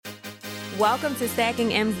Welcome to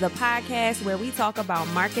Stacking M's, the podcast where we talk about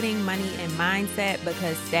marketing, money, and mindset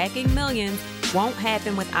because stacking millions won't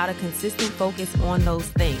happen without a consistent focus on those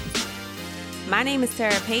things. My name is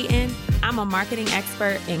Tara Payton. I'm a marketing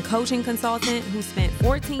expert and coaching consultant who spent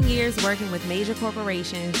 14 years working with major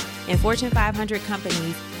corporations and Fortune 500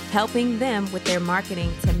 companies, helping them with their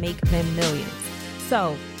marketing to make them millions.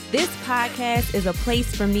 So, this podcast is a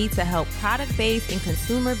place for me to help product-based and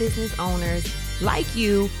consumer business owners like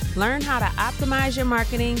you learn how to optimize your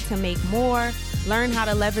marketing to make more, learn how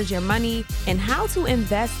to leverage your money, and how to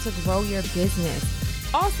invest to grow your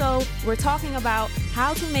business. Also, we're talking about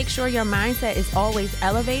how to make sure your mindset is always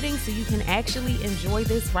elevating so you can actually enjoy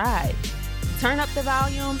this ride. Turn up the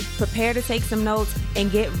volume, prepare to take some notes,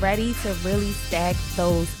 and get ready to really stack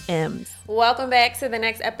those M's. Welcome back to the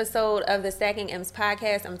next episode of the Stacking M's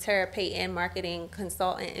podcast. I'm Tara Payton, marketing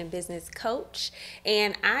consultant and business coach,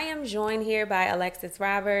 and I am joined here by Alexus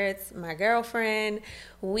Roberts, my girlfriend.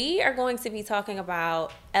 We are going to be talking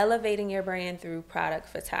about elevating your brand through product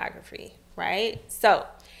photography, right? So,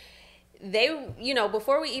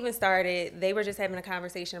 before we even started, they were just having a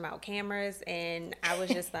conversation about cameras, and I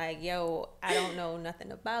was just like, yo, I don't know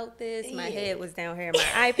nothing about this. My head was down here in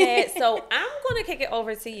my iPad. So I'm going to kick it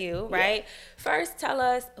over to you, right? Yeah. First, tell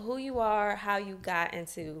us who you are, how you got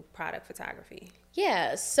into product photography.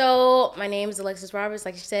 Yeah, so my name is Alexus Roberts,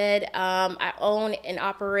 like you said. I own and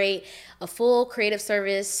operate a full creative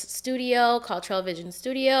service studio called Trail Vision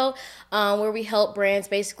Studio, where we help brands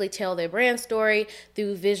basically tell their brand story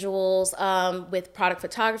through visuals with product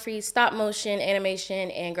photography, stop motion,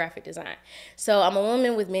 animation, and graphic design. So I'm a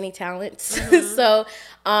woman with many talents. Mm-hmm. So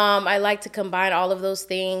I like to combine all of those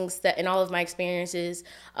things and all of my experiences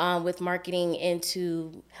with marketing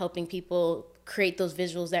into helping people create those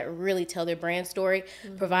visuals that really tell their brand story,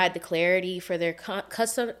 mm-hmm. provide the clarity for their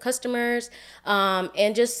customers,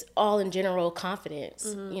 and just all in general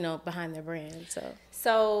confidence, mm-hmm. Behind their brand.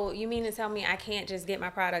 So you mean to tell me I can't just get my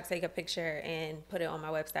product, take a picture, and put it on my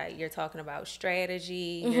website? You're talking about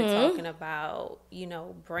strategy. Mm-hmm. You're talking about,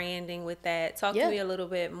 branding with that. Talk to me a little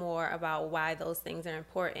bit more about why those things are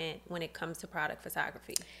important when it comes to product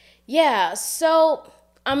photography. Yeah, so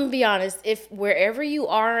I'm going to be honest, if wherever you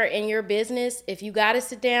are in your business, if you got to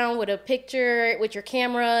sit down with a picture with your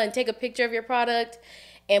camera and take a picture of your product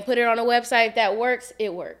and put it on a website, if that works,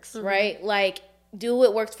 it works, mm-hmm. right? Like, do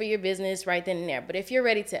what works for your business right then and there. But if you're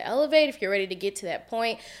ready to elevate, if you're ready to get to that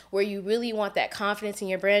point where you really want that confidence in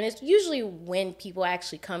your brand, it's usually when people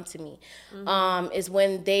actually come to me, mm-hmm. Is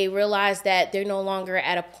when they realize that they're no longer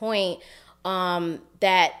at a point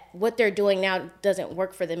that what they're doing now doesn't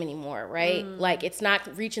work for them anymore, right? Like, it's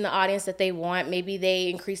not reaching the audience that they want. Maybe they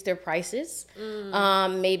increase their prices.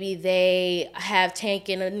 Maybe they have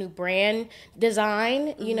taken a new brand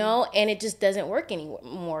design, and it just doesn't work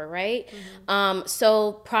anymore, right? Mm-hmm.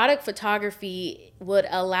 So product photography would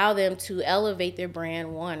allow them to elevate their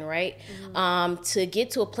brand, right? Mm-hmm. To get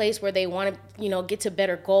to a place where they want to, get to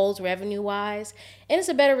better goals revenue-wise. And it's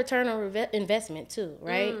a better return on investment too,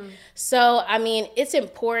 right? So, it's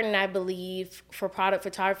important, I believe, for product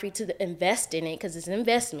photography to invest in it because it's an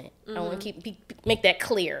investment. Mm-hmm. I want to make that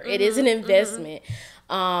clear. Mm-hmm. It is an investment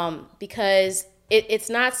because it's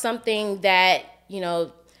not something that,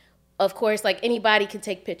 of course, like anybody can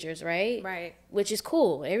take pictures, right? Right. Which is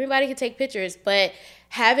cool. Everybody can take pictures, but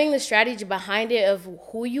having the strategy behind it of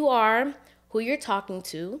who you are, who you're talking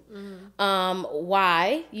to,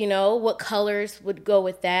 why, what colors would go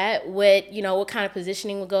with that, what kind of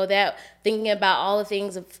positioning would go with that, thinking about all the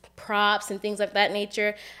things of props and things like that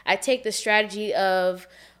nature. I take the strategy of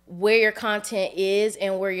where your content is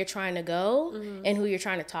and where you're trying to go and who you're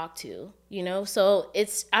trying to talk to, So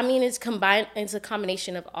it's combined. It's a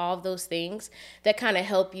combination of all of those things that kind of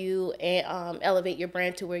help you and elevate your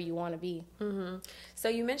brand to where you want to be. Mm-hmm. So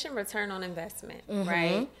you mentioned return on investment,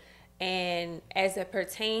 right? And as it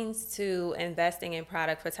pertains to investing in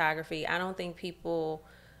product photography, I don't think people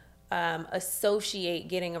associate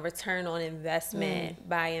getting a return on investment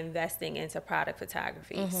by investing into product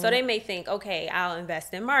photography. So they may think, okay, I'll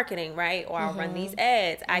invest in marketing, right? Or I'll run these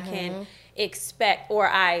ads. I can expect, or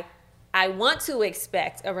I want to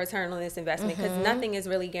expect a return on this investment because nothing is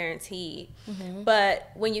really guaranteed. But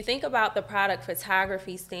when you think about the product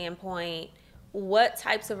photography standpoint, what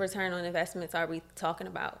types of return on investments are we talking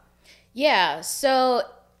about? Yeah, so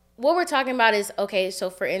what we're talking about is, okay, so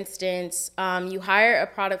for instance, you hire a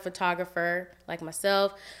product photographer like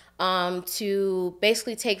myself to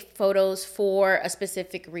basically take photos for a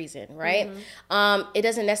specific reason, right? It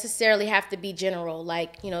doesn't necessarily have to be general,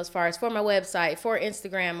 like, as far as for my website, for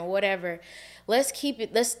Instagram or whatever. let's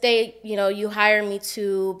stay, you hire me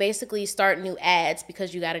to basically start new ads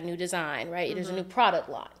because you got a new design, right? There's a new product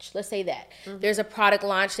launch. Let's say that. There's a product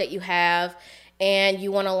launch that you have, and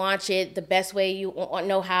you want to launch it the best way you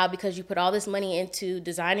know how, because you put all this money into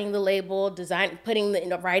designing the label, putting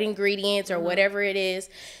the right ingredients or whatever it is.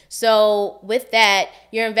 So with that,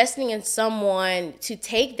 you're investing in someone to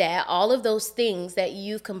take that, all of those things that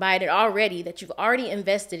you've combined already, that you've already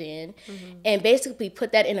invested in, and basically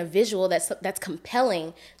put that in a visual that's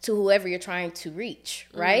compelling to whoever you're trying to reach,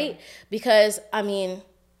 right? Because, I mean,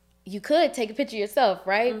 you could take a picture yourself,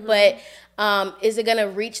 right? But is it going to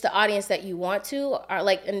reach the audience that you want to? Or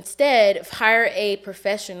like, instead, hire a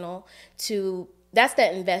professional that's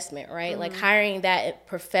that investment, right? Like hiring that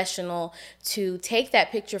professional to take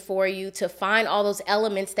that picture for you, to find all those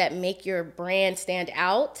elements that make your brand stand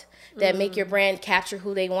out, that make your brand capture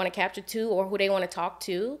who they want to capture to or who they want to talk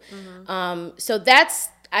to. So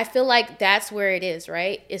I feel like that's where it is,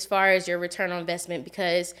 right? As far as your return on investment,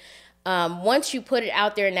 because once you put it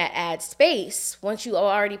out there in that ad space, once you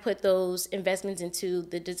already put those investments into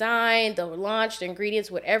the design, the launch, the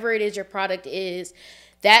ingredients, whatever it is your product is,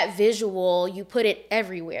 that visual, you put it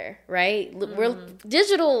everywhere, right?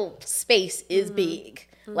 Digital space is big.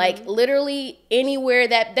 Like literally anywhere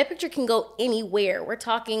that picture can go anywhere. We're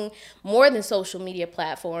talking more than social media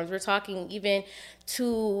platforms. We're talking even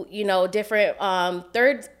to, different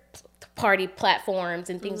third party platforms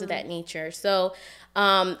and things of that nature. So,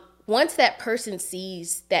 once that person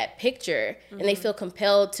sees that picture and they feel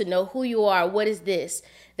compelled to know who you are, what is this?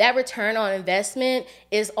 That return on investment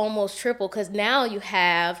is almost triple, because now you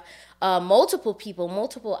have multiple people,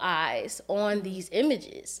 multiple eyes on these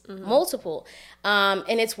images, multiple.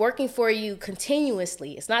 And it's working for you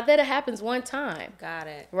continuously. It's not that it happens one time. Got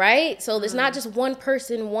it. Right? So there's not just one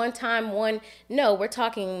person, one time, no, we're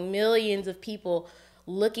talking millions of people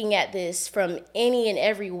looking at this from any and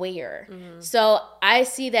everywhere. So I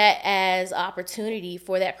see that as opportunity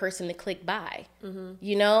for that person to click buy,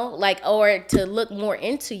 or to look more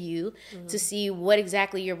into you to see what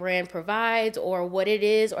exactly your brand provides or what it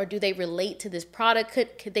is, or do they relate to this product?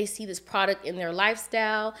 Could they see this product in their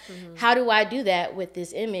lifestyle? How do I do that with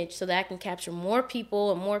this image so that I can capture more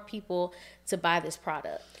people and more people to buy this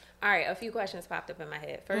product? All right, a few questions popped up in my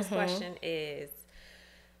head. First question is,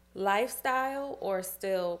 lifestyle or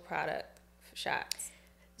still product shots?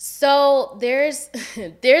 So there's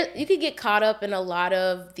you could get caught up in a lot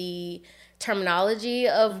of the terminology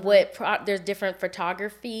of there's different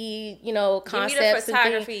photography, concepts. Give me the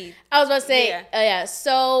photography. And things. I was about to say, yeah.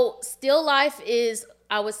 So still life is,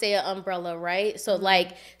 I would say, an umbrella, right? So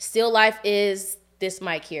like still life is this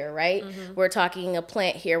mic here, right? We're talking a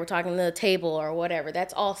plant here, we're talking the table or whatever.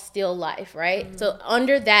 That's all still life, right? So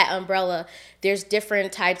under that umbrella, there's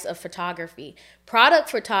different types of photography. Product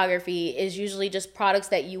photography is usually just products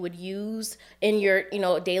that you would use in your,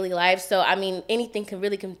 daily life. So, I mean, anything can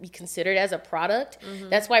be considered as a product.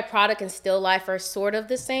 That's why product and still life are sort of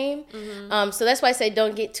the same. So that's why I say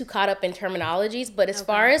don't get too caught up in terminologies. But as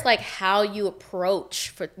far as like how you approach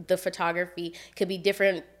for the photography could be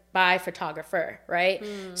different by photographer, right?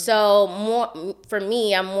 So more for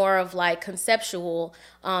me, I'm more of like conceptual,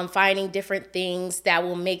 finding different things that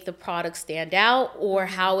will make the product stand out or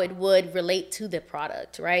how it would relate to the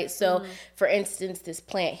product, right? So for instance, this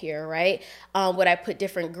plant here, right? Would I put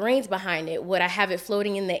different greens behind it? Would I have it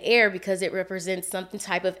floating in the air because it represents some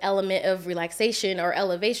type of element of relaxation or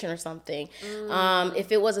elevation or something?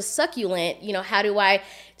 If it was a succulent, how do I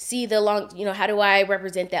see how do I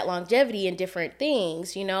represent that longevity in different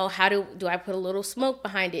things? How do I put a little smoke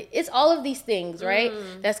behind it? It's all of these things, right?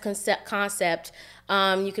 That's concept.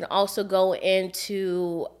 You can also go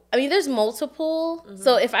into, there's multiple.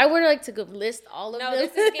 So if I were to go list all of them. No,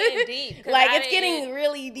 this is getting deep. It's getting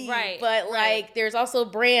really deep. Right, but there's also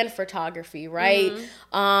brand photography, right?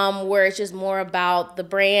 Where it's just more about the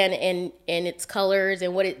brand and its colors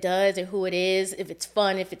and what it does and who it is, if it's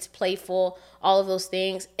fun, if it's playful, all of those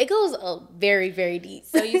things. It goes very, very deep.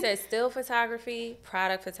 So you said still photography,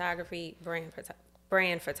 product photography,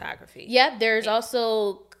 brand photography. Yeah, there's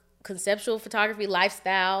also conceptual photography,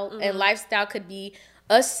 lifestyle, and lifestyle could be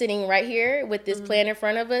us sitting right here with this plant in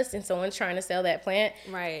front of us and someone's trying to sell that plant.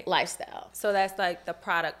 Right. Lifestyle. So that's like the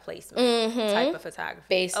product placement type of photography.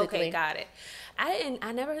 Basically. Okay, got it.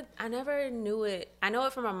 I never knew it. I know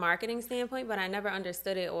it from a marketing standpoint, but I never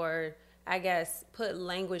understood it, or I guess put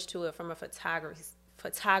language to it from a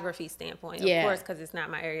photography standpoint. Of course, because it's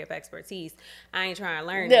not my area of expertise. I ain't trying to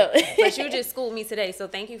learn it. But you just schooled me today, so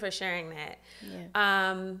thank you for sharing that.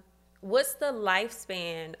 Yeah. What's the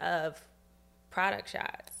lifespan of product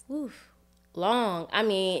shots? Oof, long.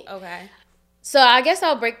 Okay. So I guess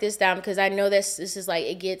I'll break this down because I know this is like,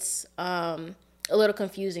 it gets a little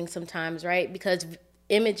confusing sometimes, right? Because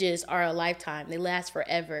images are a lifetime. They last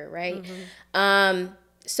forever, right?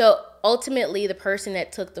 So ultimately, the person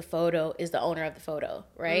that took the photo is the owner of the photo,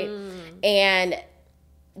 right? And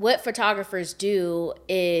what photographers do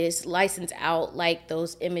is license out like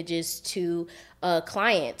those images to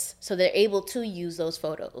clients, so they're able to use those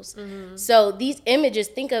photos. So these images,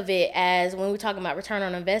 think of it as, when we're talking about return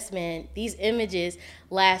on investment, these images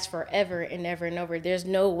last forever and ever and over. There's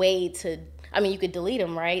no way to, I mean, you could delete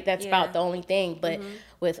them, right? That's about the only thing. But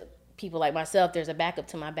with people like myself, there's a backup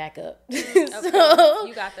to my backup. So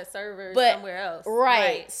you got the server somewhere else.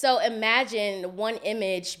 Right. So imagine one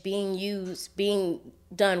image being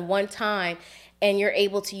done one time, and you're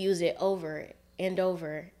able to use it over and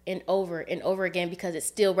over and over and over again because it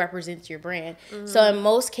still represents your brand. So in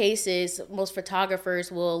most cases, most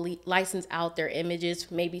photographers will license out their images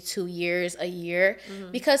for maybe 2 years, a year,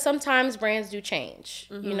 because sometimes brands do change,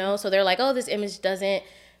 you know? So they're like, oh, this image doesn't,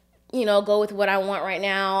 you know, go with what I want right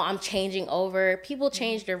now. I'm changing over. People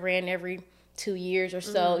change their brand every 2 years or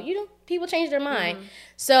so. You know, people change their mind.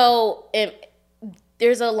 So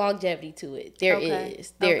there's a longevity to it. There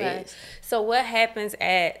is. So what happens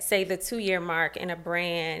at, say, the 2-year mark and a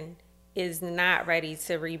brand is not ready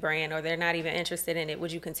to rebrand, or they're not even interested in it?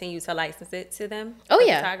 Would you continue to license it to them? Oh,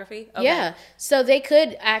 yeah. Photography? Okay. Yeah. So they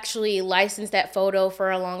could actually license that photo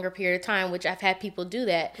for a longer period of time, which I've had people do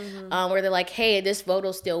that, where they're like, hey, this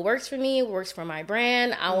photo still works for me, works for my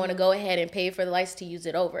brand. I want to go ahead and pay for the license to use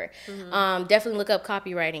it over. Definitely look up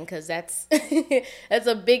copywriting, because that's that's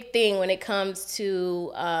a big thing when it comes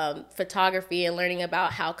to photography and learning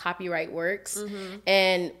about how copyright works.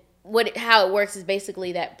 And how it works is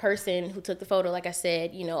basically that person who took the photo, like I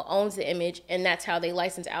said, you know, owns the image, and that's how they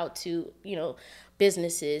license out to, you know,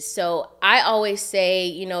 businesses. So I always say,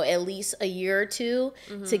 you know, at least a year or two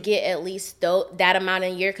to get at least that amount a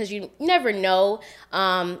year, because you never know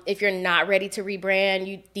if you're not ready to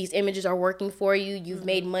rebrand. These images are working for you. You've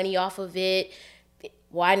made money off of it.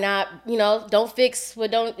 Why not, you know, don't fix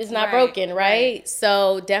what is not broken, right?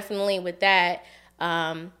 So definitely with that,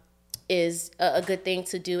 is a good thing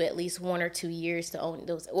to do at least 1 or 2 years to own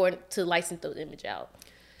those, or to license those images out.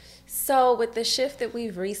 So with the shift that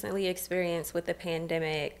we've recently experienced with the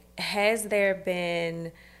pandemic, has there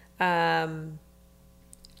been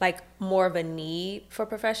like more of a need for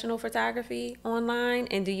professional photography online?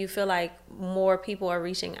 And do you feel like more people are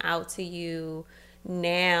reaching out to you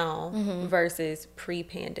now versus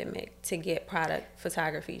pre-pandemic to get product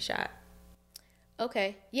photography shot?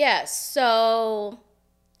 Okay. Yeah. So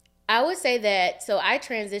I would say that, so I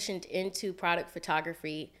transitioned into product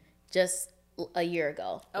photography just a year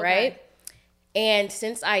ago, right? And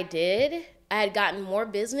since I had gotten more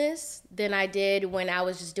business than I did when I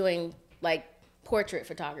was just doing like portrait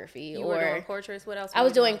photography. You were doing portraits? What else? I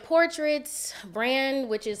was doing portraits, brand,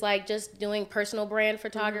 which is like just doing personal brand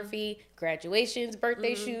photography, graduations,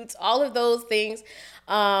 birthday shoots, all of those things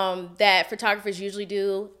that photographers usually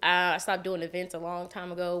do. I stopped doing events a long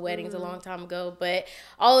time ago, weddings a long time ago, but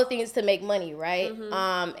all the things to make money, right?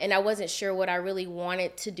 And I wasn't sure what I really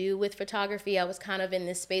wanted to do with photography. I was kind of in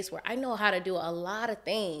this space where I know how to do a lot of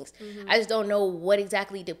things. I just don't know what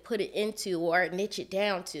exactly to put it into or niche it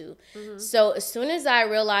down to. So as soon as I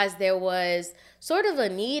realized there was sort of a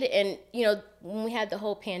need, and, you know, when we had the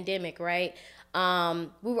whole pandemic, right?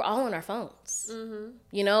 We were all on our phones.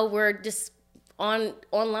 You know, we're just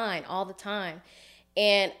online all the time,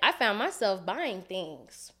 and I found myself buying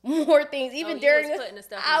things, more things, even during. You was putting the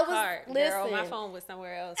stuff in the cart. Girl, my phone was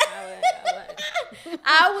somewhere else.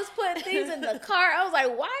 I was putting things in the cart. I was like,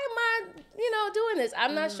 why am I, you know, doing this?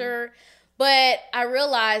 I'm not sure. But I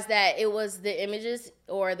realized that it was the images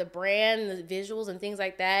or the brand, the visuals and things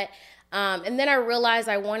like that. And then I realized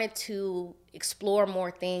I wanted to explore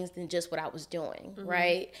more things than just what I was doing,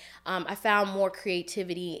 right? I found more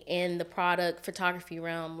creativity in the product photography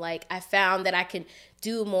realm. Like, I found that I could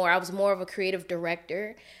do more. I was more of a creative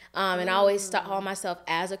director. And I always saw myself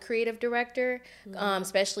as a creative director,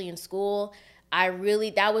 especially in school.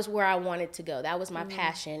 That was where I wanted to go. That was my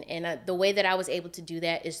passion. And the way that I was able to do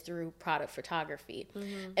that is through product photography.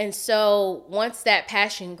 And so once that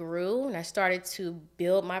passion grew and I started to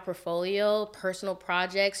build my portfolio, personal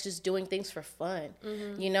projects, just doing things for fun,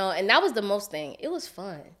 you know, and that was the most thing. It was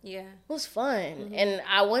fun. Yeah. It was fun. And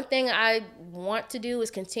one thing I want to do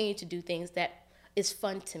is continue to do things that is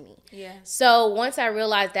fun to me. Yeah. So once I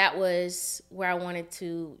realized that was where I wanted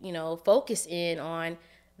to, you know, focus in on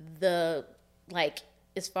the, like,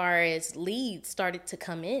 as far as leads started to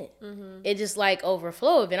come in. It just like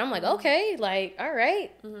overflowed. And I'm like, okay, like, all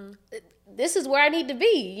right, this is where I need to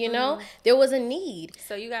be, you know? There was a need.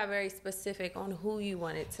 So you got very specific on who you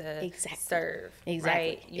wanted to serve. Exactly.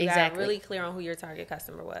 Right? You got really clear on who your target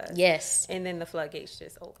customer was. Yes. And then the floodgates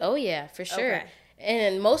just opened. Oh, yeah, for sure. Okay.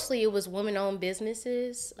 And mostly it was women-owned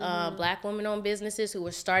businesses, Black women-owned businesses who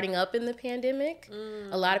were starting up in the pandemic.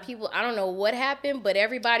 A lot of people, I don't know what happened, but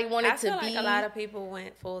everybody wanted to be. I feel like a lot of people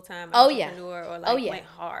went full-time entrepreneur or went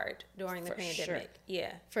hard during the pandemic. Sure.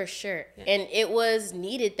 Yeah. For sure. Yeah. And it was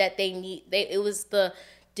needed that it was the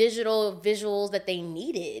digital visuals that they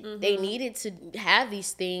needed. They needed to have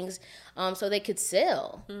these things so they could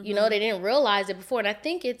sell. You know, they didn't realize it before. And I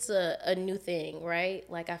think it's a new thing, right?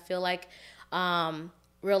 Like, I feel like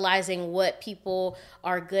realizing what people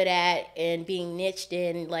are good at and being niched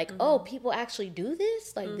in, like, oh, people actually do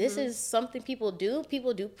this? Like, this is something people do?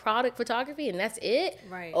 People do product photography and that's it?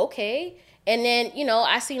 Right. Okay. And then, you know,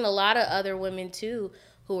 I seen a lot of other women too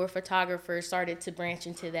who were photographers started to branch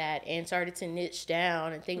into that and started to niche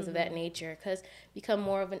down and things of that nature, because become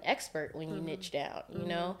more of an expert when you niche down, you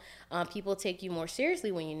know? People take you more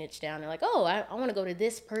seriously when you niche down. They're like, oh, I want to go to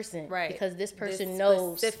this person, right? Because this person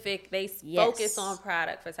knows. Specific, they focus on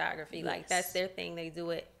product photography. Yes. Like, that's their thing. They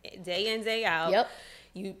do it day in, day out. Yep.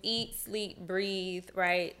 You eat, sleep, breathe,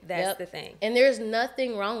 right? That's the thing. And there's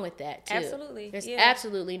nothing wrong with that, too. Absolutely. There's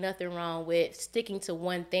absolutely nothing wrong with sticking to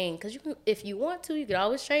one thing. Because you can, if you want to, you can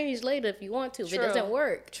always change later if you want to. If it doesn't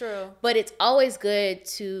work. True. But it's always good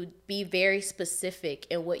to be very specific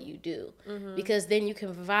in what you do. Because then you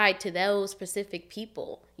can provide to those specific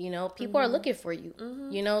people. You know, people are looking for you.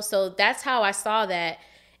 You know, so that's how I saw that.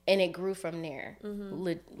 And it grew from there,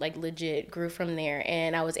 legit grew from there.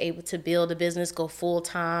 And I was able to build a business, go full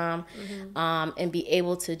time, and be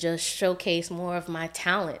able to just showcase more of my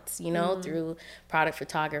talents, you know, through product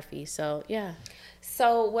photography. So, yeah.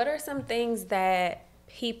 So what are some things that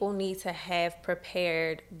people need to have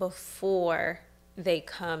prepared before they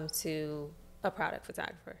come to a product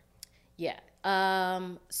photographer? Yeah.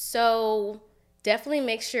 So definitely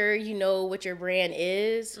make sure you know what your brand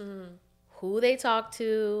is. Who they talk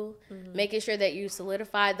to, making sure that you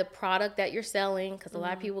solidify the product that you're selling. Because a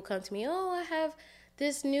lot of people come to me, oh, I have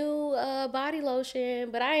this new body lotion,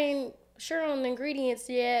 but I ain't sure on the ingredients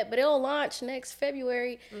yet, but it'll launch next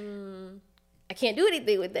February. I can't do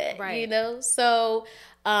anything with that, you know? So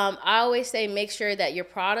I always say make sure that your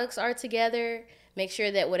products are together. Make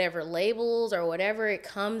sure that whatever labels or whatever it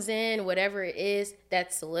comes in, whatever it is,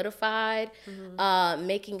 that's solidified.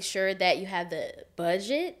 Making sure that you have the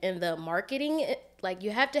budget and the marketing. Like,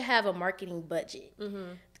 you have to have a marketing budget.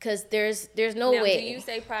 Because there's no way. Do you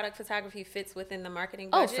say product photography fits within the marketing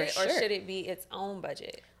budget? Oh, for sure. Or should it be its own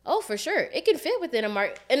budget? Oh, for sure. It can fit within a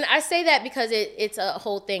market. And I say that because it's a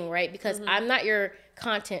whole thing, right? Because I'm not your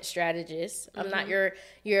content strategist. I'm not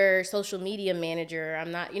your social media manager.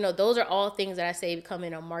 I'm not, you know, those are all things that I say come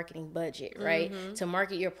in a marketing budget, right? To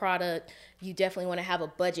market your product, you definitely want to have a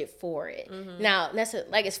budget for it. Now, that's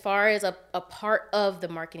like, as far as a part of the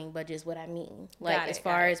marketing budget is what I mean. Like, as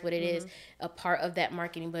far as what it is, a part of that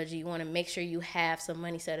marketing budget, you want to make sure you have some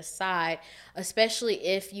money set aside, especially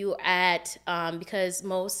if you because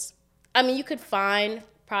you could find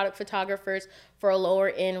product photographers for a lower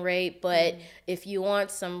end rate, but if you want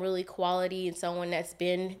some really quality and someone that's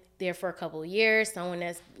been there for a couple of years, someone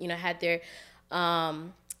that's, you know, had their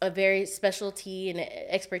a very specialty and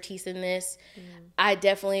expertise in this, I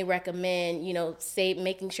definitely recommend, you know,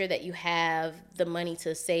 making sure that you have the money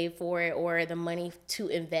to save for it or the money to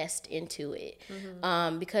invest into it,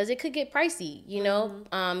 because it could get pricey, you know.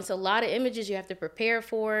 It's a lot of images you have to prepare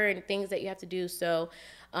for and things that you have to do. So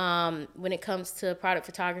when it comes to product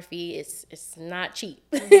photography, it's not cheap.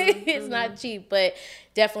 It's not cheap, but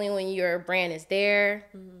definitely when your brand is there,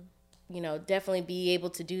 you know, definitely be able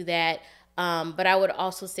to do that. But I would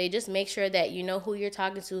also say just make sure that you know who you're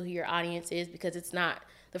talking to, who your audience is, because it's not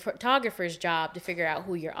the photographer's job to figure out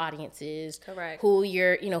who your audience is. Correct.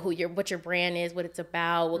 What your brand is, what it's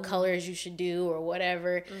about, what colors you should do or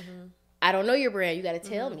whatever. I don't know your brand. You got to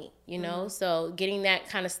tell me, you know? So getting that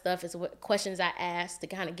kind of stuff is what questions I ask to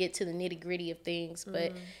kind of get to the nitty gritty of things,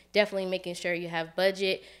 but definitely making sure you have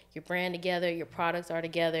budget, your brand together, your products are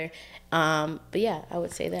together. But yeah, I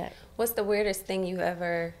would say that. What's the weirdest thing you've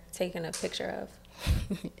ever taken a picture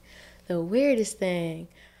of? The weirdest thing.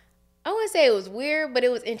 I wouldn't say it was weird, but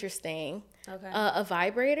it was interesting. Okay. A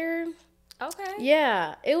vibrator. Okay.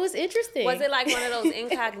 Yeah, it was interesting. Was it like one of those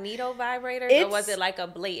incognito vibrators, or was it like a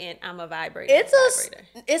blatant I'm a vibrator?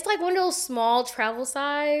 It's like one of those small travel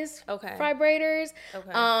size vibrators.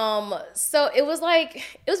 Okay. So it was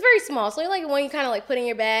very small. So like when you kind of like put in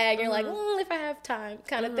your bag, you're like, if I have time,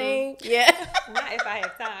 kind of thing. Yeah. Not if I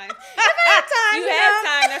have time. If I have time, you have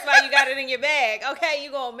time. That's why you got it in your bag. Okay, you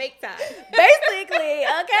gonna make time. Basically,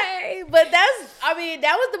 okay. But that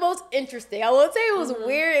was the most interesting. I won't say it was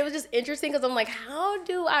weird. It was just interesting because I'm like, how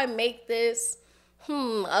do I make this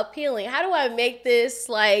appealing? How do I make this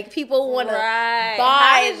like people want to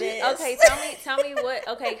buy this? Okay, tell me what.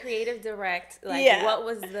 Okay, creative direct. Like, what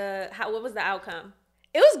was the outcome?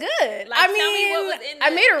 It was good. Like, tell me what was in the I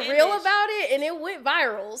made a image. reel about it and it went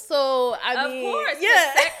viral. So of course,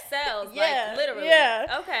 sex sells. Like literally.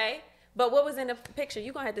 Yeah. Okay. But what was in the picture?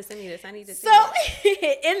 You're going to have to send me this. I need to see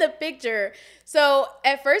it. In the picture, so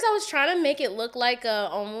at first I was trying to make it look like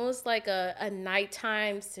almost like a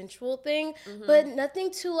nighttime sensual thing, but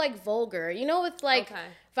nothing too like vulgar. You know, with like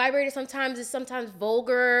vibrators sometimes it's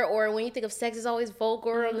vulgar, or when you think of sex it's always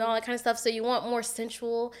vulgar and all that kind of stuff. So you want more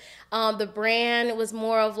sensual. The brand was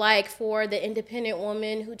more of like for the independent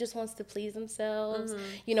woman who just wants to please themselves,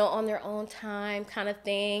 you know, on their own time kind of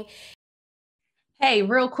thing. Hey,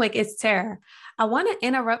 real quick, it's Tara. I want to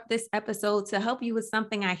interrupt this episode to help you with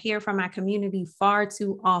something I hear from my community far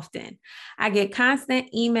too often. I get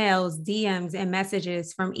constant emails, DMs, and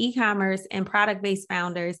messages from e-commerce and product-based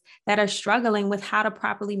founders that are struggling with how to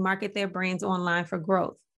properly market their brands online for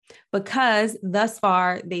growth. Because thus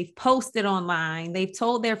far, they've posted online, they've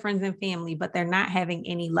told their friends and family, but they're not having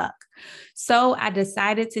any luck. So I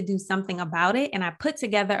decided to do something about it, and I put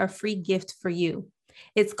together a free gift for you.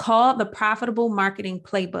 It's called the Profitable Marketing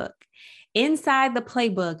Playbook. Inside the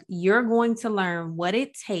playbook, you're going to learn what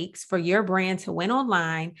it takes for your brand to win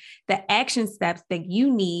online, the action steps that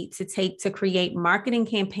you need to take to create marketing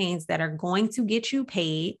campaigns that are going to get you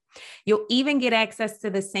paid. You'll even get access to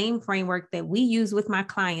the same framework that we use with my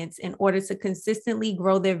clients in order to consistently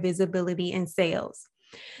grow their visibility and sales.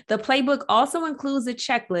 The playbook also includes a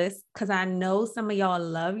checklist, because I know some of y'all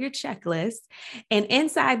love your checklist. And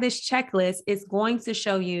inside this checklist, it's going to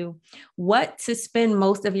show you what to spend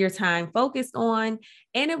most of your time focused on.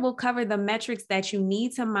 And it will cover the metrics that you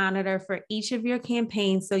need to monitor for each of your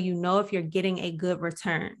campaigns so you know if you're getting a good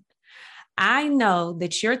return. I know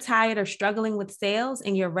that you're tired of struggling with sales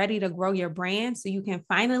and you're ready to grow your brand so you can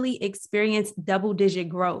finally experience double-digit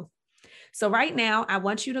growth. So right now, I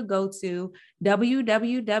want you to go to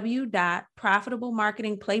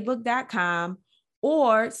www.profitablemarketingplaybook.com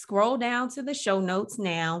or scroll down to the show notes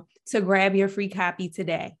now to grab your free copy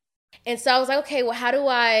today. And so I was like, okay, well, how do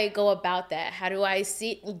I go about that? How do I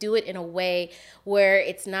do it in a way where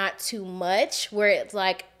it's not too much, where it's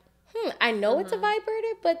like, I know it's a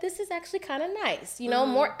vibrator, but this is actually kind of nice, you know,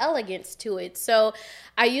 more elegance to it. So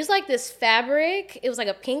I used like this fabric. It was like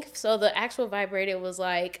a pink. So the actual vibrator was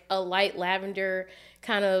like a light lavender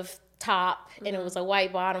kind of top, and it was a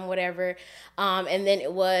white bottom, whatever. And then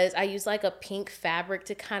I used like a pink fabric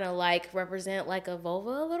to kind of like represent like a vulva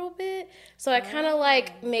a little bit. So I kind of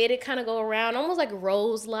like made it kind of go around, almost like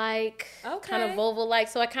rose-like, kind of vulva-like.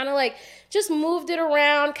 So I kind of like just moved it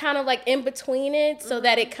around kind of like in between it so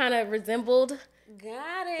that it kind of resembled.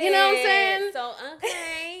 Got it. You know what I'm saying? So,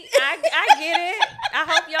 okay. I get it. I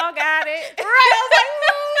hope y'all got it. Right. I was like,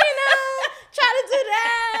 try to do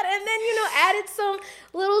that. And then, added some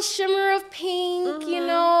little shimmer of pink,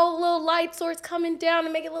 little light source coming down to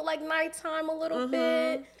make it look like nighttime a little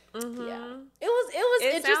bit. Yeah. It was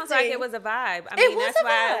interesting. It sounds like it was a vibe. I mean, that's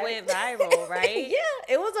why it went viral, right? Yeah,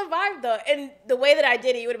 it was a vibe though. And the way that I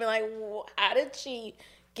did it, you would have been like, how did she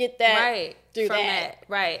get that through that?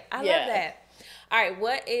 Right. I love that. All right.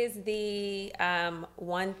 What is the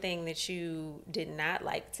one thing that you did not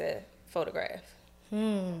like to photograph?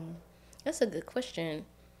 That's a good question.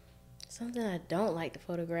 Something I don't like to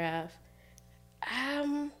photograph.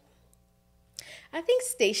 I think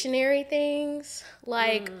stationary things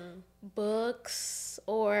like books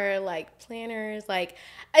or like planners. Like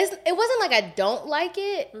it wasn't like I don't like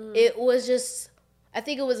it. It was just, I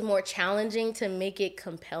think it was more challenging to make it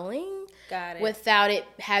compelling. Got it. Without it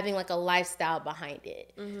having like a lifestyle behind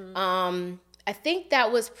it. I think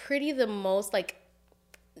that was pretty the most like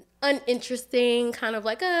uninteresting, kind of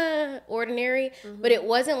like ordinary, but it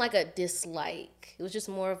wasn't like a dislike. It was just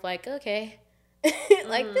more of like, okay,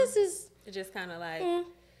 like this is just kind of like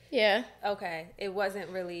yeah, okay. There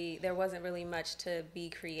wasn't really much to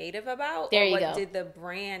be creative about. There you go. Did the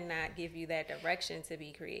brand not give you that direction to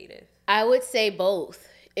be creative? I would say both.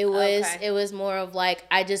 It was more of like,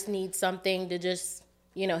 I just need something to just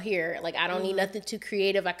here, like I don't need nothing too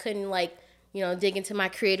creative. I couldn't like dig into my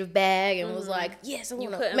creative bag and was like, yes, I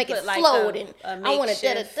want to make it like float and I want to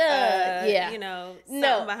da-da-da.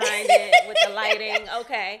 Something behind it with the lighting.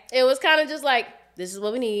 Okay. It was kind of just like, this is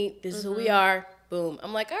what we need. This is who we are. Boom.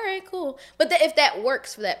 I'm like, all right, cool. But if that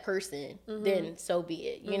works for that person, then so be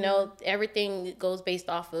it. Everything goes based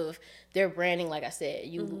off of their branding. Like I said,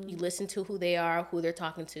 you listen to who they are, who they're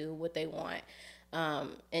talking to, what they want.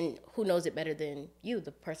 And who knows it better than you,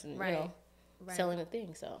 the person, selling the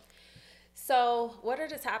thing. So what are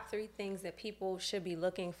the top 3 things that people should be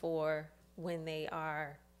looking for when they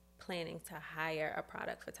are planning to hire a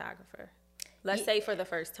product photographer? Let's say for the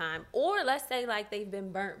first time, or let's say like they've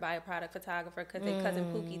been burnt by a product photographer because their cousin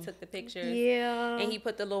Pookie took the pictures, and he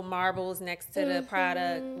put the little marbles next to the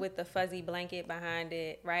product with the fuzzy blanket behind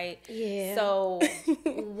it, right? Yeah. So,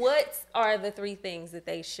 what are the 3 things that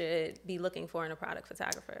they should be looking for in a product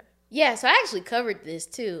photographer? Yeah, so I actually covered this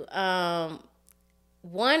too.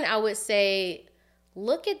 One, I would say,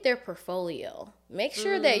 look at their portfolio. Make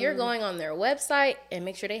sure that you're going on their website, and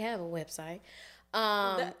make sure they have a website.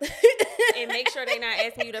 And make sure they're not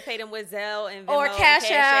asking you to pay them with Zelle and Venmo or Cash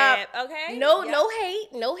App. Okay. No hate.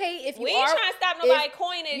 If you we ain't trying to stop nobody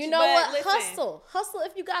coinage. You know what? Listen. Hustle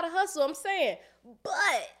if you gotta hustle. I'm saying,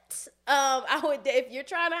 but I would, if you're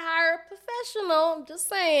trying to hire a professional, I'm just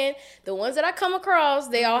saying, the ones that I come across,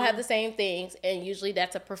 they all have the same things, and usually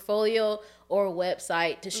that's a portfolio or a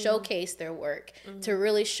website to showcase their work, to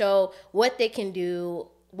really show what they can do,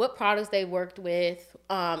 what products they worked with.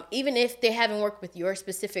 Even if they haven't worked with your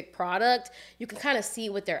specific product, you can kind of see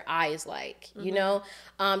what their eye is like,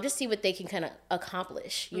 just see what they can kind of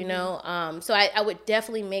accomplish, So I would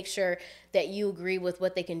definitely make sure that you agree with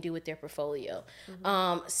what they can do with their portfolio.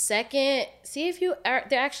 Second, see if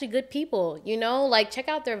they're actually good people, like check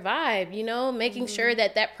out their vibe, making sure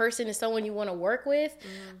that person is someone you want to work with.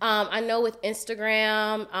 I know with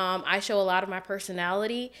Instagram, I show a lot of my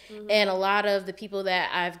personality, and a lot of the people that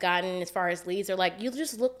I've gotten as far as leads are like, you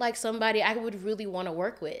just look like somebody I would really want to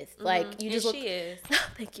work with. Like you just look. She is.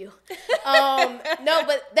 Thank you. No,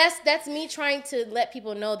 but that's me trying to let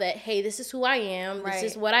people know that, hey, this is who I am. This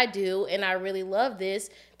is what I do, and I really love this.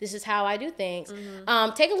 This is how I do things.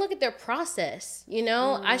 Take a look at their process.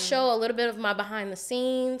 I show a little bit of my behind the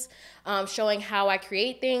scenes, showing how I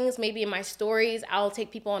create things. Maybe in my stories, I'll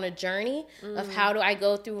take people on a journey of how do I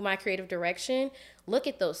go through my creative direction. Look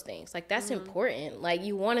at those things. Like, that's important. Like,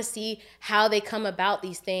 you want to see how they come about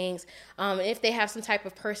these things. If they have some type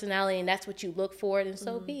of personality and that's what you look for, then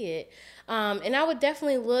so be it. And I would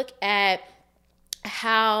definitely look at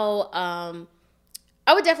how...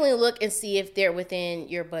 I would definitely look and see if they're within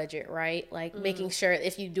your budget, right? Like making sure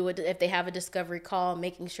if they have a discovery call,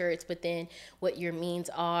 making sure it's within what your means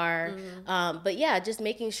are. But yeah, just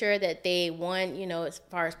making sure that they, as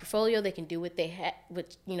far as portfolio, they can do what they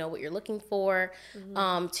what you're looking for.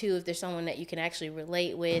 2, if there's someone that you can actually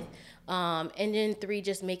relate with. And then 3,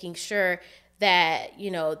 just making sure that,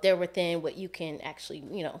 they're within what you can actually,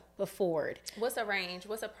 afford. What's a range?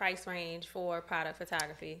 What's a price range for product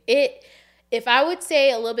photography? If I would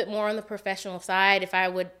say a little bit more on the professional side, if I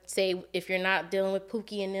would say if you're not dealing with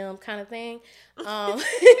Pookie and them kind of thing, because,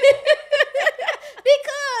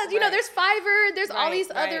 there's Fiverr, there's all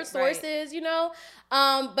these other sources,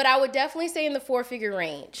 but I would definitely say in the 4-figure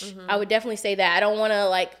range. I would definitely say that. I don't want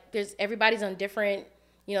to, everybody's on different,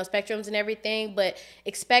 spectrums and everything, but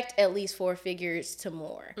expect at least 4 figures to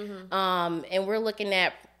more. And we're looking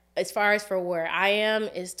at, as far as for where I am,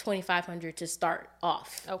 is $2,500 to start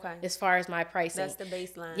off. Okay. As far as my pricing. That's the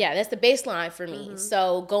baseline. Yeah, that's the baseline for me.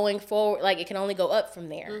 So going forward, it can only go up from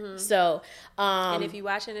there. So, and if you're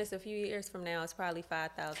watching this a few years from now, it's probably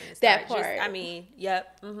 $5,000. That part.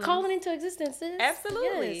 Yep. Call it into existence, sis.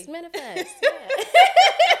 Absolutely. Yes, manifest.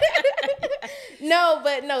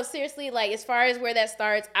 No, seriously, as far as where that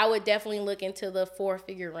starts, I would definitely look into the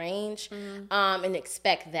 4-figure range, and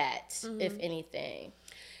expect that, if anything.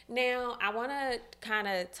 Now, I want to kind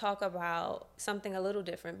of talk about something a little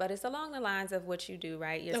different, but it's along the lines of what you do,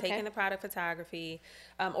 right? You're taking the product photography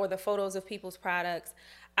or the photos of people's products.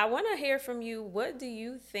 I want to hear from you. What do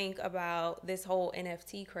you think about this whole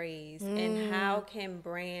NFT craze, and how can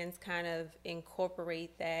brands kind of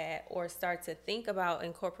incorporate that or start to think about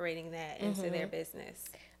incorporating that into their business?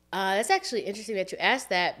 It's actually interesting that you asked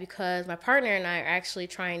that, because my partner and I are actually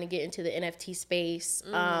trying to get into the NFT space.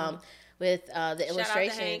 With the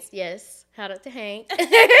illustrations. Yes. Shout out to Hank.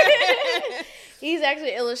 He's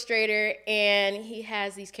actually an illustrator, and he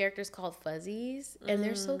has these characters called fuzzies, and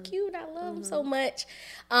they're so cute. I love them so much.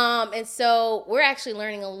 And so we're actually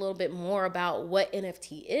learning a little bit more about what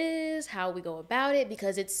NFT is, how we go about it,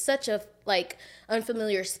 because it's such a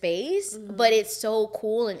unfamiliar space, but it's so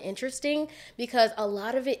cool and interesting because a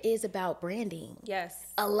lot of it is about branding. Yes.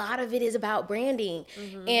 A lot of it is about branding.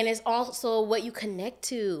 And it's also what you connect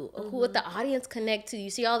to, what the audience connect to. You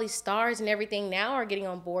see all these stars and everything now are getting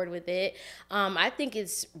on board with it. I think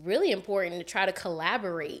it's really important to try to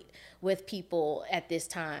collaborate with people at this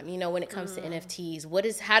time, when it comes to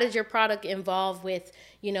NFTs. How does your product involve with,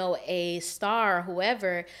 a star or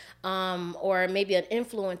whoever, or maybe an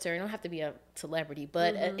influencer? It don't have to be a celebrity,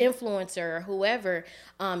 but an influencer or whoever,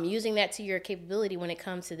 using that to your capability when it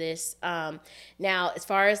comes to this. Now, as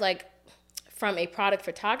far as from a product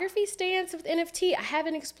photography stance with NFT, I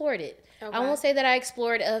haven't explored it. Okay. I won't say that I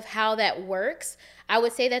explored of how that works. I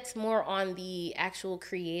would say that's more on the actual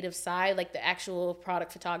creative side, like the actual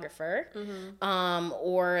product photographer,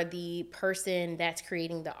 or the person that's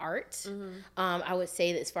creating the art. I would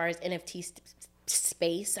say that as far as NFT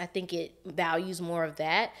space, I think it values more of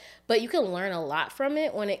that. But you can learn a lot from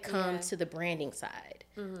it when it comes to the branding side.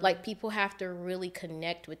 Like, people have to really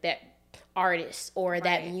connect with that artist or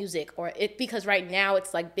that music, or it, because right now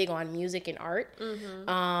it's big on music and art.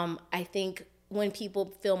 I think when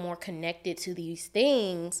people feel more connected to these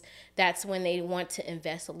things, that's when they want to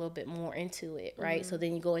invest a little bit more into it, right? So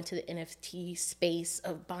then you go into the NFT space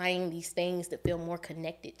of buying these things that feel more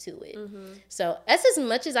connected to it. So that's as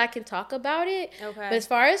much as I can talk about it. Okay. But as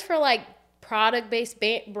far as for product-based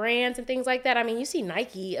brands and things like that, I mean, you see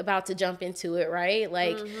Nike about to jump into it, right?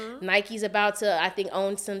 Nike's about to, I think,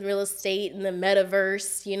 own some real estate in the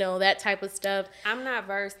metaverse, that type of stuff. I'm not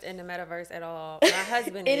versed in the metaverse at all. My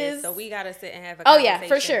husband is, so we got to sit and have a conversation. Oh, yeah,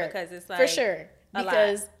 for sure. Because it's for sure.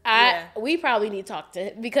 Because we probably need to talk to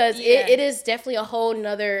him, because it is definitely a whole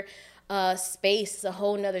nother space, a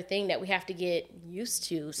whole nother thing that we have to get used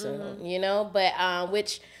to soon, but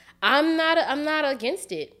which I'm not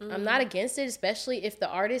against it. I'm not against it, especially if the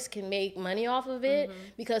artist can make money off of it,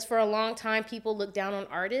 because for a long time people looked down on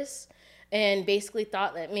artists and basically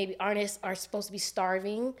thought that maybe artists are supposed to be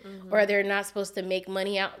starving, or they're not supposed to make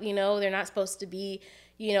money out, they're not supposed to be,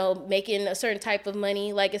 making a certain type of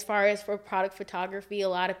money. As far as for product photography, a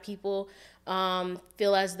lot of people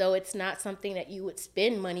feel as though it's not something that you would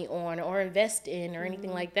spend money on or invest in or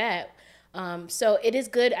anything like that. So it is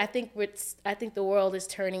good. I think the world is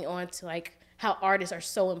turning on to how artists are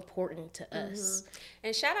so important to us.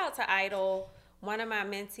 And shout out to Idol, one of my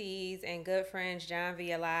mentees and good friends, John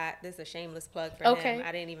Vialot. This is a shameless plug for him.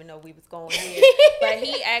 I didn't even know we was going here, but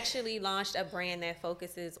he actually launched a brand that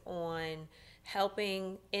focuses on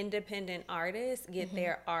helping independent artists get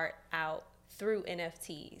their art out through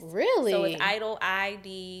NFTs. Really? So it's Idol,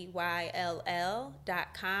 IDYLL.com,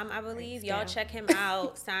 I believe. Y'all check him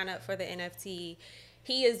out. Sign up for the NFT.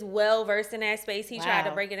 He is well versed in that space. He tried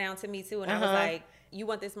to break it down to me too, and I was like, "You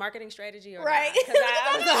want this marketing strategy or not?" Because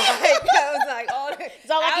I was like,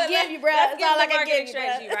 it's all I can give you, bro. It's all I can give you,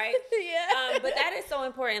 strategy, right? But that is so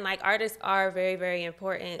important. Artists are very, very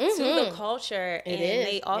important to the culture, and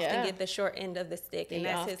they often get the short end of the stick, and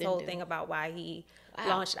that's his whole thing about why he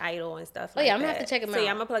launched Idol and stuff like that. I'm going to have to check him out. So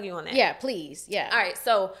I'm going to plug you on that. Yeah, please. Yeah. All right.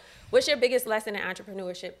 So what's your biggest lesson in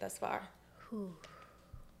entrepreneurship thus far?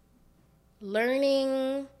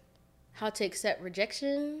 Learning how to accept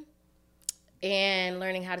rejection and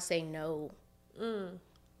learning how to say no.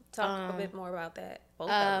 Talk a bit more about that. Both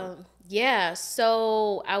of them. Yeah.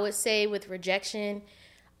 So I would say with rejection,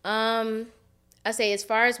 I say as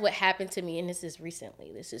far as what happened to me, and this is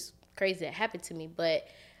recently, this is crazy that happened to me, but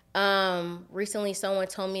recently someone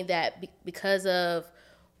told me that because of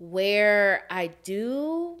where I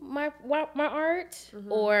do my art,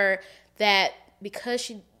 or that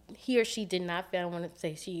because he or she did not feel, I don't want to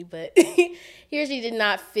say she, but he or she did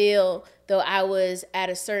not feel though I was at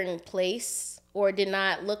a certain place or did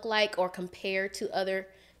not look like or compare to other,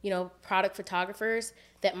 product photographers,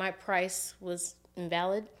 that my price was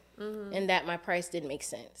invalid. And that my price didn't make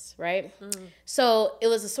sense, right? So it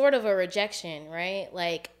was a sort of a rejection, right?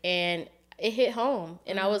 And it hit home.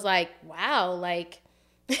 And I was like, wow, I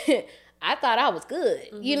thought I was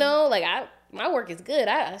good, my work is good.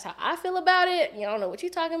 That's how I feel about it. I don't know what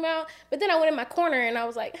you're talking about. But then I went in my corner and I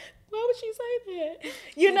was like, why would she say that?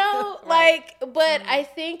 But I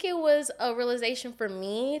think it was a realization for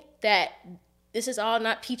me that this is all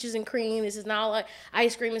not peaches and cream. This is not like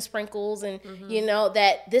ice cream and sprinkles. And,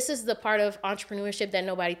 that this is the part of entrepreneurship that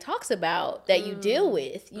nobody talks about, that you deal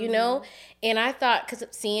with, know? And I thought, because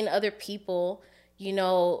seeing other people,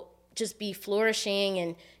 just be flourishing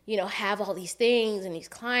and, have all these things and these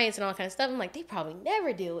clients and all kind of stuff. I'm like, they probably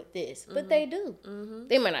never deal with this, but they do.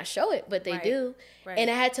 They might not show it, but they do. Right. And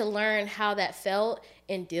I had to learn how that felt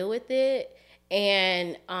and deal with it.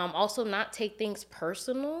 And also not take things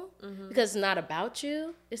personal because it's not about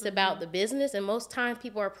you. It's about the business. And most times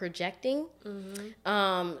people are projecting.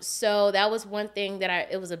 So that was one thing that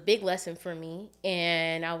it was a big lesson for me.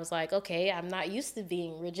 And I was like, okay, I'm not used to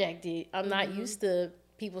being rejected. I'm not used to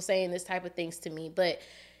people saying this type of things to me. But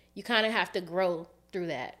you kind of have to grow through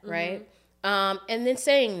that, right? And then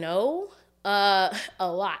saying no a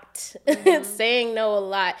lot. Saying no a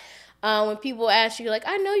lot. When people ask you, like,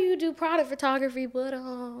 I know you do product photography, but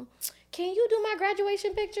can you do my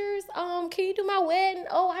graduation pictures? Can you do my wedding?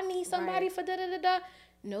 Oh, I need somebody for da-da-da-da.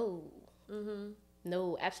 No.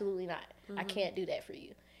 No, absolutely not. I can't do that for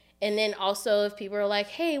you. And then also if people are like,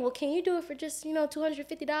 hey, well, can you do it for just,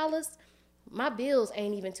 $250? My bills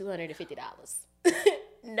ain't even $250.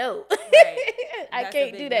 No. Right. I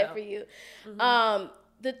can't do that for you.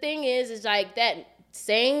 The thing is like that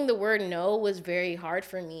saying the word no was very hard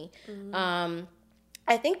for me.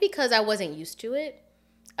 I think because I wasn't used to it.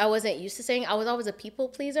 I wasn't used to saying, I was always a people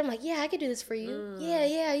pleaser. I'm like, yeah, I can do this for you.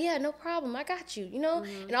 Yeah, no problem. I got you,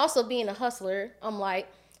 And also being a hustler, I'm like,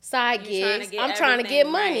 side gigs. I'm trying to get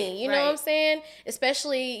money. You know what I'm saying?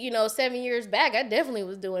 Especially, 7 years back, I definitely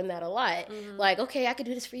was doing that a lot. Like, okay, I could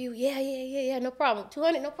do this for you. Yeah, no problem.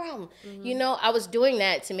 200, no problem. I was doing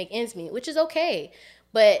that to make ends meet, which is okay.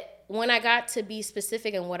 But when I got to be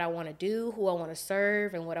specific in what I want to do, who I want to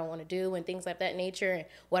serve, and what I want to do, and things like that nature, and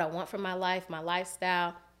what I want from my life, my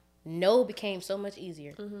lifestyle, no became so much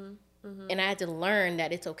easier. And I had to learn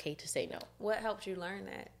that it's okay to say no. What helped you learn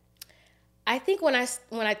that? I think when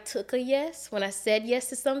I took a yes, when I said yes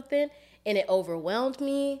to something, and it overwhelmed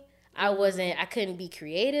me, I couldn't be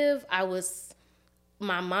creative.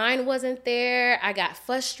 My mind wasn't there. I got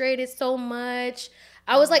frustrated so much.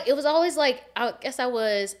 I was like, it was always like, I guess I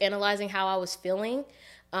was analyzing how I was feeling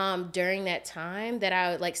during that time that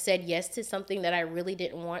I said yes to something that I really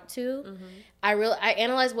didn't want to. I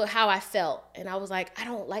analyzed how I felt, and I was like, I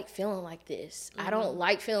don't like feeling like this. I don't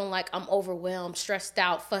like feeling like I'm overwhelmed, stressed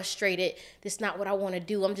out, frustrated. This is not what I want to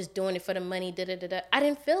do. I'm just doing it for the money. I didn't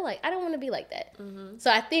want to be like that. So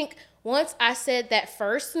I think once I said that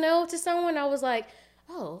first no to someone, I was like,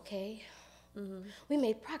 oh, okay. We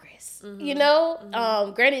made progress,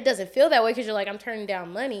 granted it doesn't feel that way because you're like, I'm turning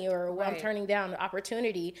down money or I'm turning down the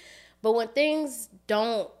opportunity. But when things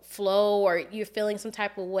don't flow or you're feeling some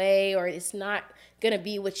type of way or it's not going to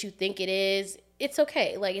be what you think it is, it's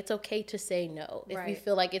okay. Like, it's okay to say no if you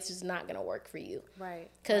feel like it's just not going to work for you. Right.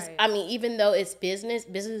 Because, I mean, even though it's business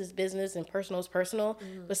is business and personal is personal,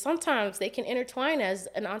 but sometimes they can intertwine as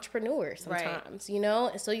an entrepreneur sometimes,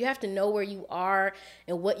 And so you have to know where you are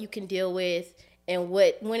and what you can deal with and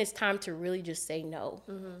when it's time to really just say no.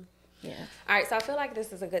 Yeah. All right, so I feel like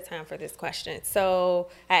this is a good time for this question. So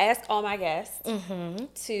I asked all my guests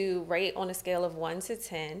to rate on a scale of 1 to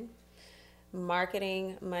 10.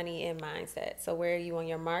 Marketing, money, and mindset. So where are you on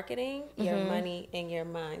your marketing, your money, and your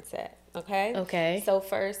mindset? Okay. So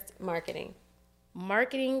first, marketing.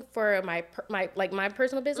 Marketing for my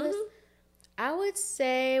personal business. I would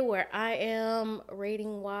say where I am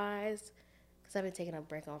rating wise, because I've been taking a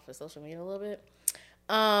break off of social media a little bit.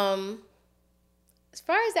 As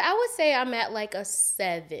far as that, I would say I'm at like a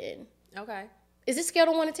 7. Okay. Is this scaled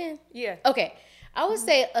on 1 to 10? Yeah. Okay. I would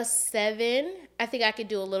say a 7. I think I could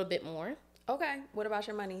do a little bit more. Okay. What about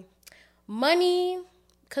your money? Money,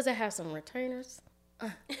 because I have some retainers.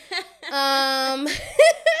 They're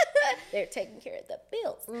taking care of the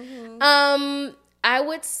bills. I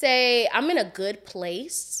would say I'm in a good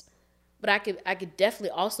place, but I could definitely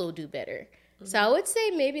also do better. So I would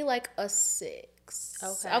say maybe like a 6.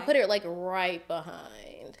 Okay. I'll put it like right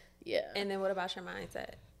behind. Yeah. And then what about your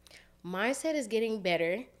mindset? Mindset is getting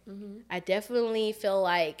better. I definitely feel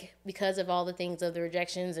like because of all the things of the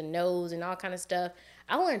rejections and no's and all kind of stuff,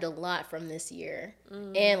 I learned a lot from this year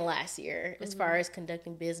and last year as far as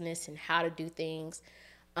conducting business and how to do things.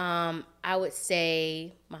 I would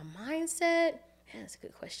say my mindset, that's a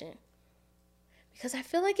good question. Because I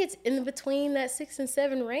feel like it's in between that 6 and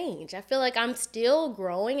 7 range. I feel like I'm still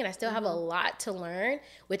growing and I still have a lot to learn,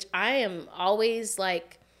 which I am always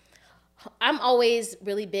like, I'm always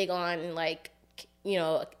really big on like,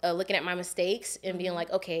 looking at my mistakes and being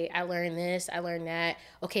like, okay, I learned this, I learned that.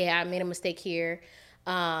 Okay, I made a mistake here.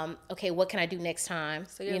 Okay, what can I do next time?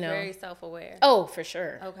 So you're very self-aware. Oh, for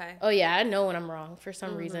sure. Okay. Oh yeah, I know when I'm wrong for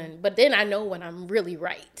some reason, but then I know when I'm really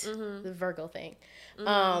right. The Virgo thing.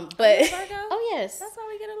 But Virgo? Oh yes, that's why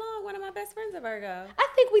we get along. One of my best friends is Virgo. I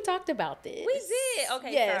think we talked about this. We did.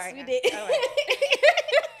 Okay. Yes, sorry, we did. All right.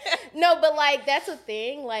 No, but like that's a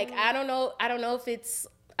thing. Like I don't know if it's.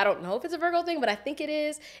 I don't know if it's a Virgo thing, but I think it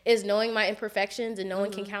is knowing my imperfections, and no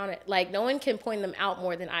one can count it. Like, no one can point them out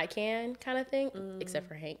more than I can, kind of thing, except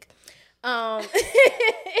for Hank.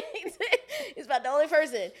 He's about the only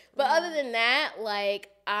person. But other than that, like,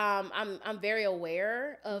 I'm very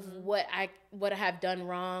aware of what I have done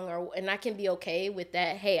wrong, and I can be okay with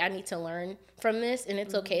that. Hey, I need to learn from this, and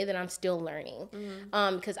it's okay that I'm still learning.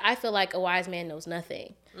 Because I feel like a wise man knows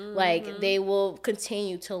nothing. Like, they will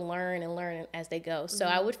continue to learn and learn as they go. So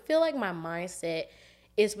I would feel like my mindset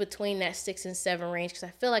is between that 6 and 7 range, because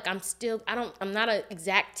I feel like I'm not an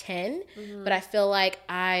exact 10, but I feel like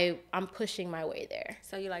I'm pushing my way there.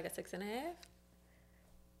 So you like a 6.5?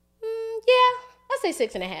 Yeah, I'll say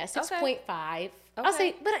 6.5, 6.5. Okay. I'll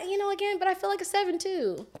say, but but I feel like a 7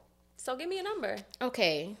 too. So give me a number.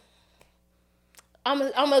 Okay. I'm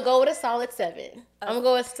gonna go with a solid 7. I'm gonna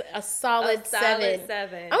go with a solid 7.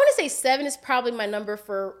 I'm gonna say 7 is probably my number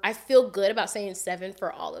for. I feel good about saying 7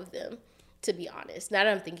 for all of them, to be honest. Now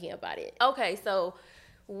that I'm thinking about it. Okay, so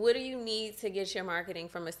what do you need to get your marketing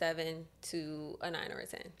from a 7 to a 9 or a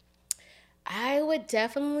 10? I would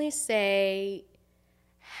definitely say,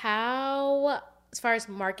 as far as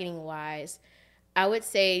marketing wise, I would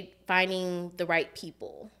say finding the right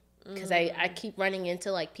people, because I keep running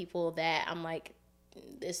into like people that I'm like,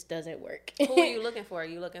 this doesn't work. Who are you looking for? Are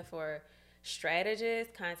you looking for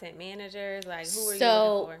strategists, content managers? Like, who are you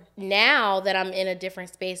looking for? Now that I'm in a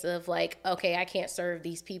different space of like, okay, I can't serve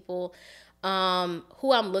these people, who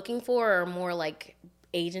I'm looking for are more like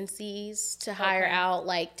agencies to hire out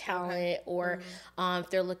like talent, or if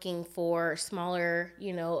they're looking for smaller,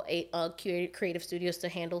 creative studios to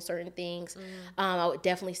handle certain things. I would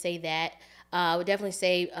definitely say that. I would definitely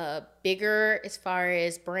say bigger as far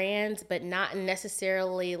as brands, but not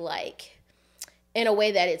necessarily like in a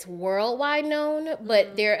way that it's worldwide known,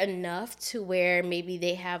 but they're enough to where maybe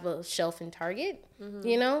they have a shelf in Target,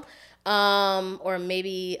 or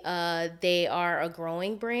maybe they are a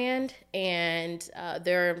growing brand, and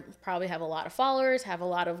they're probably have a lot of followers, have a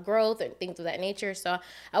lot of growth and things of that nature. So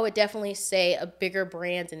I would definitely say a bigger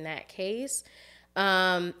brand in that case.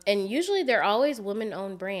 And usually they're always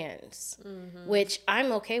women-owned brands, which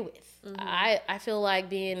I'm okay with. I feel like,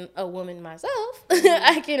 being a woman myself,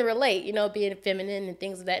 I can relate, being feminine and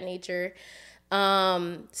things of that nature.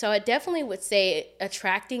 So I definitely would say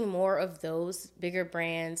attracting more of those bigger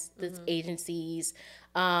brands, the agencies,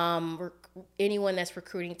 anyone that's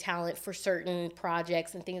recruiting talent for certain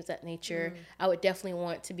projects and things of that nature. I would definitely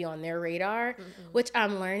want to be on their radar, which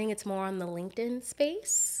I'm learning it's more on the LinkedIn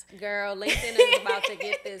space. Girl, LinkedIn is about to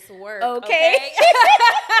get this work. Okay.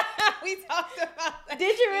 We talked about that.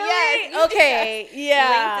 Did you really? Yes. Okay.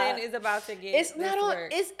 Yeah. LinkedIn is about to get It's not on.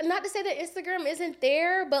 work. It's not to say that Instagram isn't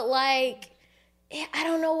there, but like, I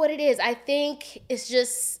don't know what it is. I think it's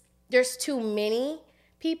just there's too many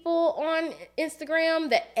people on Instagram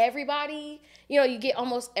that everybody, you get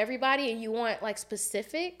almost everybody, and you want like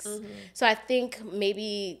specifics. So I think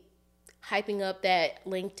maybe hyping up that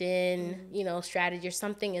LinkedIn, strategy or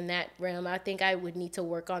something in that realm. I think I would need to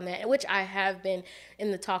work on that, which I have been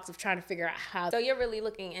in the talks of trying to figure out how. So you're really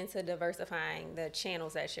looking into diversifying the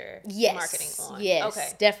channels that you're marketing on. Yes, okay.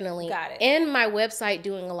 Definitely. Got it. And my website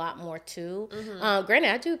doing a lot more too.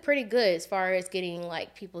 Granted, I do pretty good as far as getting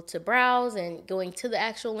like people to browse and going to the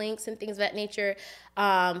actual links and things of that nature.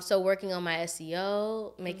 So working on my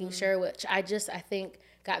SEO, making sure, which I think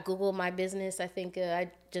got Google My Business. I think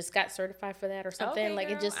I just got certified for that or something. Okay, like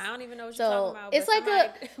girl. it just. I don't even know what you're talking about. It's like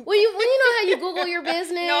when you know how you Google your business.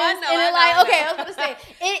 No, I know. And I okay, I was gonna say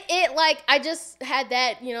it like I just had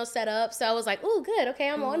that set up, so I was like, oh, good, okay,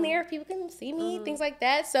 I'm on there. People can see me, things like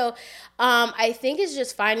that. So, I think it's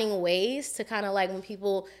just finding ways to kind of like when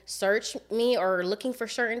people search me or looking for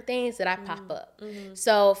certain things that I pop up.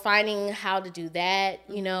 So finding how to do that,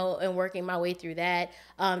 and working my way through that.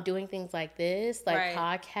 Doing things like this, like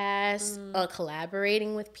podcasts,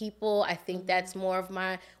 collaborating with people. I think that's more of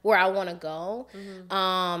where I want to go.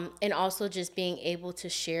 And also just being able to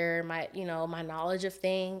share my knowledge of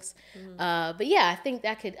things. But yeah, I think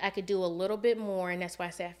that I could do a little bit more, and that's why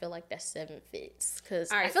I say I feel like that 7 fits,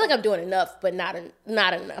 because I feel like I'm doing enough, but not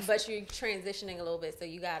enough. But you're transitioning a little bit, so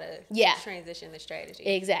you gotta transition the strategy.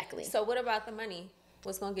 Exactly. So what about the money?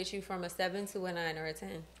 What's gonna get you from a 7 to a 9 or a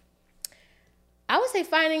 10? I would say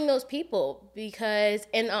finding those people,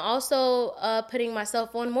 and also putting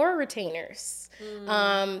myself on more retainers.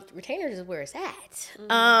 Retainers is where it's at.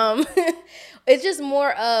 It's just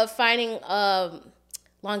more of finding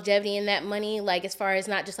longevity in that money, like as far as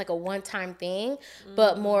not just like a one-time thing,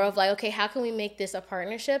 but more of like, okay, how can we make this a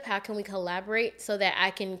partnership? How can we collaborate so that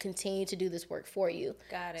I can continue to do this work for you?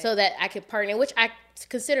 Got it. So that I can partner, which I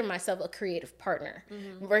consider myself a creative partner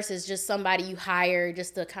versus just somebody you hire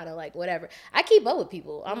just to kind of like whatever. I keep up with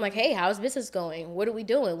people. I'm like, hey, how's business going? What are we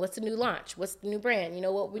doing? What's the new launch? What's the new brand? You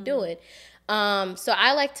know, what we're doing. So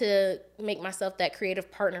I like to make myself that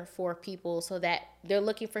creative partner for people so that they're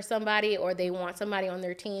looking for somebody or they want somebody on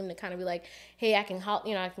their team to kind of be like, hey, I can help,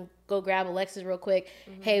 I can go grab Alexus real quick.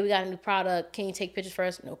 Hey, we got a new product. Can you take pictures for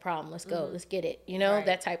us? No problem. Let's go. Let's get it. Right.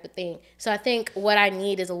 That type of thing. So I think what I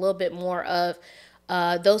need is a little bit more of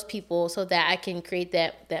those people so that I can create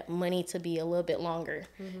that money to be a little bit longer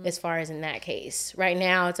as far as in that case. Right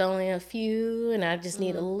now, it's only a few and I just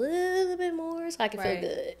need a little bit more so I can feel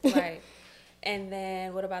good. Right. And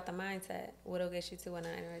then what about the mindset? What'll get you to a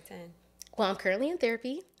 9 or a 10? Well, I'm currently in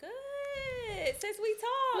therapy. Good. Since we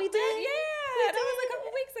talked. We did. Yeah. That was a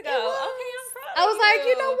couple weeks ago. Okay, I'm proud of I was you. like,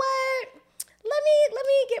 you know what? Let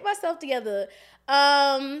me get myself together.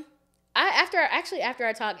 After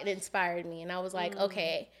I talked, it inspired me. And I was like,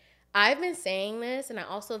 okay, I've been saying this. And I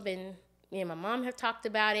also been, me and my mom have talked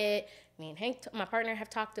about it. Me and Hank, my partner,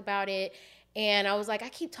 have talked about it. And I was like, I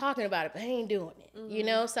keep talking about it, but I ain't doing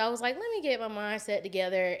it, So I was like, let me get my mindset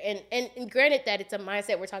together. And granted that it's a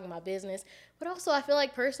mindset, we're talking about business, but also I feel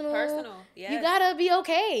like personal, yes. You gotta be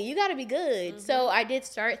okay. You gotta be good. So I did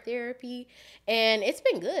start therapy and it's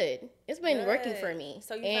been good. It's been working for me.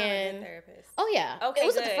 So you found a good therapist. Oh yeah. Okay, it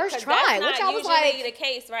was the first try, which I was like, the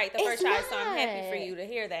case, right? The first try. So I'm happy for you to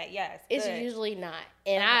hear that. Yes. It's usually not.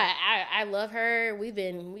 And I love her. We've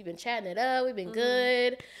been chatting it up. We've been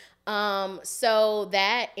good. So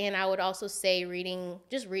that, and I would also say reading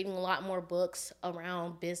a lot more books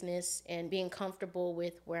around business and being comfortable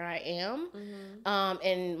with where I am,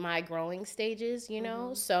 and my growing stages,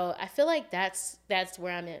 so I feel like that's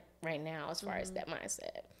where I'm at right now as far as that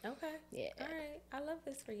mindset. Okay. Yeah. All right. I love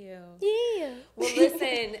this for you. Yeah. Well,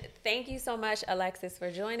 listen, thank you so much, Alexus, for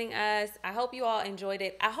joining us. I hope you all enjoyed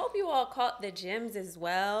it. I hope you all caught the gems as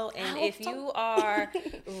well. And if you are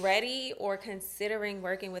ready or considering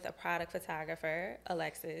working with a product photographer,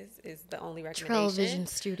 Alexus is the only recommendation. Trailvision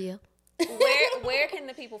Studio. Where can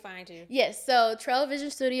the people find you? Yes, so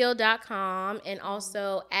trailvisionstudio.com and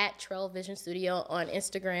also at Trailvision Studio on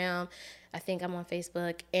Instagram. I think I'm on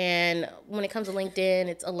Facebook. And when it comes to LinkedIn,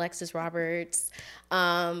 it's Alexus Roberts. So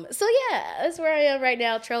yeah, that's where I am right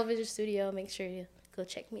now, Trailvision Studio. Make sure you go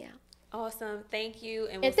check me out. Awesome. Thank you.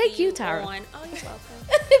 And we'll thank see you, Tara. Oh, you're welcome.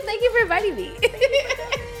 Thank you for inviting me.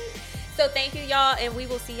 So thank you, y'all. And we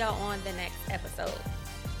will see y'all on the next episode.